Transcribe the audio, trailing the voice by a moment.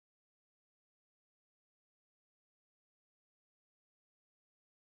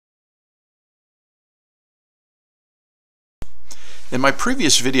In my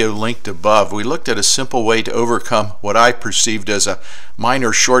previous video linked above, we looked at a simple way to overcome what I perceived as a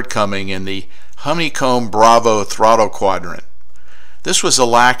minor shortcoming in the Honeycomb Bravo throttle quadrant. This was a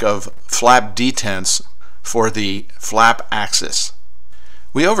lack of flap detents for the flap axis.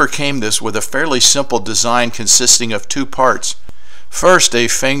 We overcame this with a fairly simple design consisting of two parts. First, a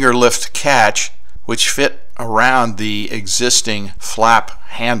finger lift catch which fit around the existing flap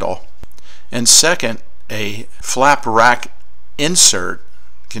handle, and second, a flap rack insert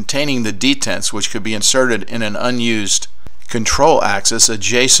containing the detents which could be inserted in an unused control axis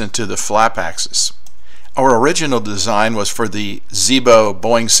adjacent to the flap axis. Our original design was for the Zibo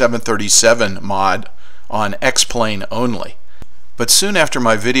Boeing 737 mod on X-plane only. But soon after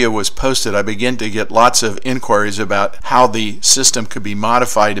my video was posted, I began to get lots of inquiries about how the system could be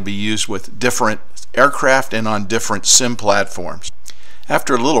modified to be used with different aircraft and on different sim platforms.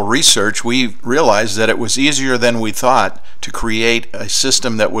 After a little research, we realized that it was easier than we thought to create a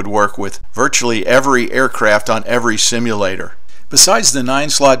system that would work with virtually every aircraft on every simulator. Besides the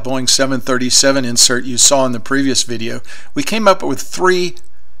 9-slot Boeing 737 insert you saw in the previous video, we came up with 3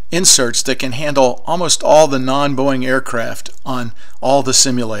 inserts that can handle almost all the non-Boeing aircraft on all the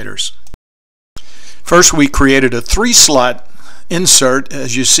simulators. First, we created a 3-slot insert,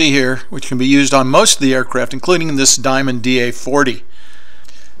 as you see here, which can be used on most of the aircraft, including this Diamond DA-40.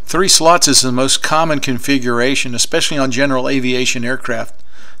 3 slots is the most common configuration, especially on general aviation aircraft.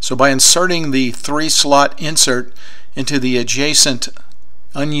 So by inserting the 3-slot insert into the adjacent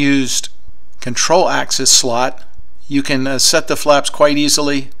unused control axis slot, you can set the flaps quite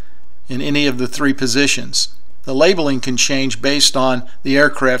easily in any of the 3 positions. The labeling can change based on the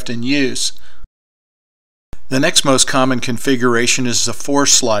aircraft in use. The next most common configuration is the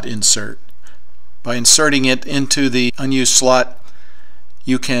 4-slot insert. By inserting it into the unused slot,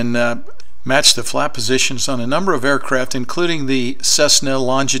 you can match the flap positions on a number of aircraft, including the Cessna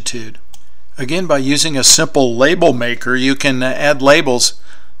Longitude. Again, by using a simple label maker, you can add labels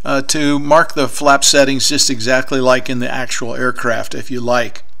to mark the flap settings just exactly like in the actual aircraft if you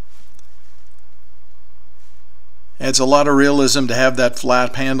like. Adds a lot of realism to have that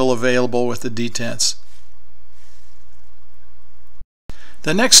flap handle available with the detents.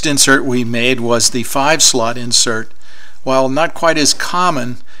 The next insert we made was the 5-slot insert. While not quite as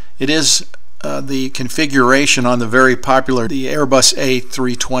common, it is the configuration on the very popular the Airbus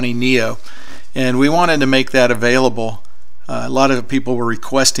A320neo, and we wanted to make that available. A lot of people were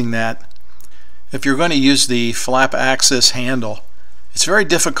requesting that. If you're going to use the flap axis handle, it's very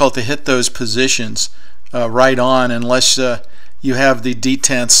difficult to hit those positions right on unless you have the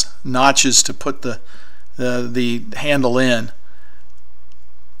detents notches to put the handle in.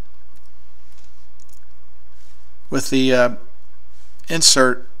 With the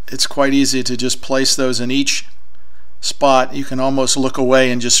insert, it's quite easy to just place those in each spot. You can almost look away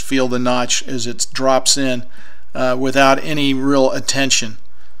and just feel the notch as it drops in without any real attention.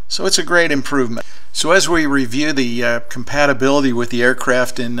 So it's a great improvement. So as we review the compatibility with the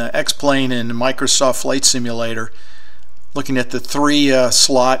aircraft in X-plane and Microsoft Flight Simulator, looking at the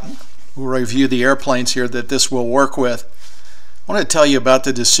 3-slot, we'll review the airplanes here that this will work with. I want to tell you about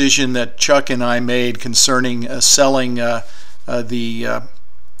the decision that Chuck and I made concerning selling the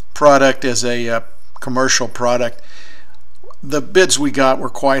product as a commercial product. The bids we got were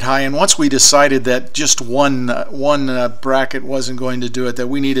quite high, and once we decided that just one bracket wasn't going to do it, that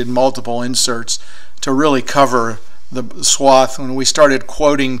we needed multiple inserts to really cover the swath, when we started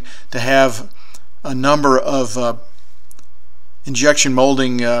quoting to have a number of injection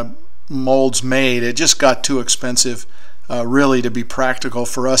molding molds made, it just got too expensive really to be practical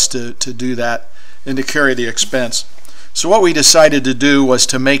for us to do that and to carry the expense. So what we decided to do was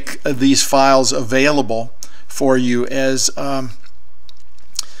to make these files available for you as free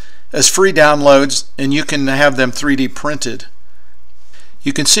downloads, and you can have them 3D printed.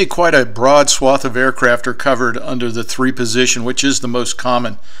 You can see quite a broad swath of aircraft are covered under the 3 position, which is the most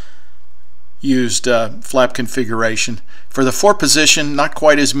common used flap configuration. For the 4 position, not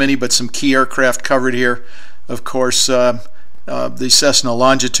quite as many, but some key aircraft covered here. Of course, the Cessna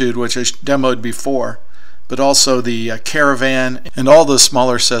Longitude, which I demoed before, but also the Caravan, and all the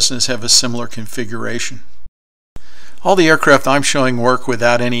smaller Cessnas have a similar configuration. All the aircraft I'm showing work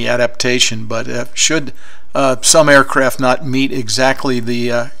without any adaptation, but should some aircraft not meet exactly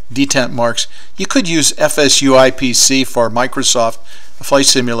the detent marks, you could use FSUIPC for Microsoft Flight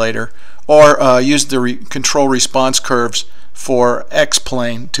Simulator, or use the control response curves for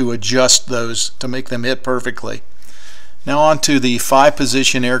X-plane to adjust those to make them hit perfectly. Now on to the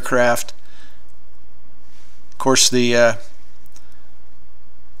 5-position aircraft. Of course, the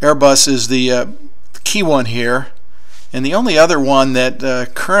Airbus is the key one here. And the only other one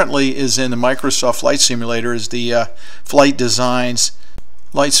that currently is in the Microsoft Flight Simulator is the Flight Designs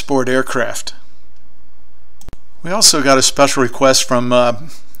Light Sport Aircraft. We also got a special request from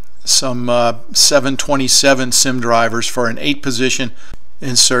some 727 sim drivers for an 8-position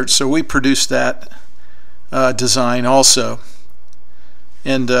insert, so we produced that design also.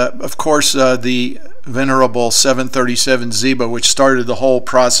 And of course the venerable 737 Ziba, which started the whole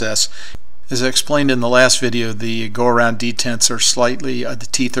process. As I explained in the last video, the go-around detents are slightly, the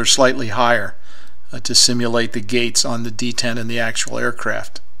teeth are slightly higher to simulate the gates on the detent in the actual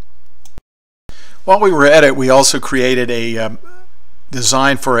aircraft. While we were at it, we also created a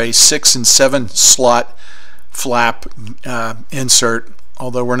design for a 6 and 7 slot flap insert.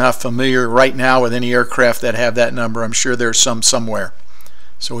 Although we're not familiar right now with any aircraft that have that number, I'm sure there's some somewhere.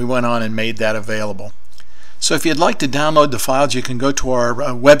 So we went on and made that available. So if you'd like to download the files, you can go to our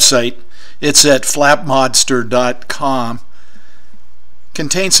website. It's at flapmodster.com.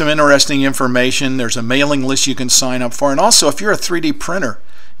 Contains some interesting information. There's a mailing list you can sign up for. And also, if you're a 3D printer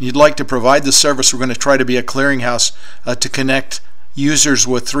and you'd like to provide the service, we're going to try to be a clearinghouse to connect users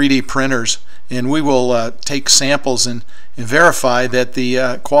with 3D printers. And we will take samples and verify that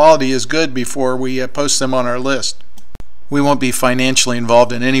the quality is good before we post them on our list. We won't be financially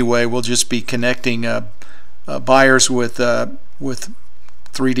involved in any way. We'll just be connecting buyers with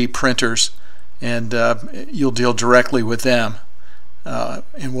 3D printers, and you'll deal directly with them.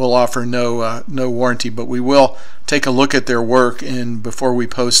 And we'll offer no warranty, but we will take a look at their work, and before we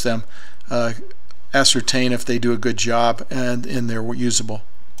post them, ascertain if they do a good job and they're usable.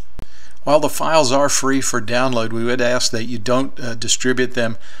 While the files are free for download, we would ask that you don't distribute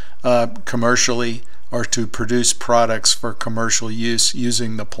them commercially or to produce products for commercial use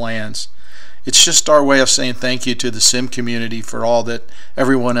using the plans. It's just our way of saying thank you to the sim community for all that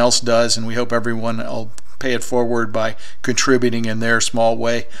everyone else does, and we hope everyone will pay it forward by contributing in their small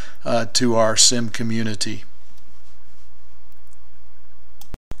way to our sim community.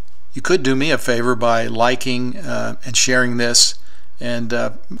 You could do me a favor by liking and sharing this, and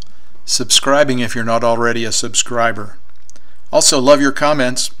subscribing if you're not already a subscriber. Also, love your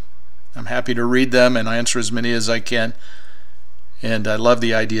comments. I'm happy to read them and answer as many as I can, and I love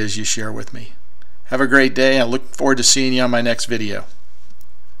the ideas you share with me. Have a great day. I look forward to seeing you on my next video.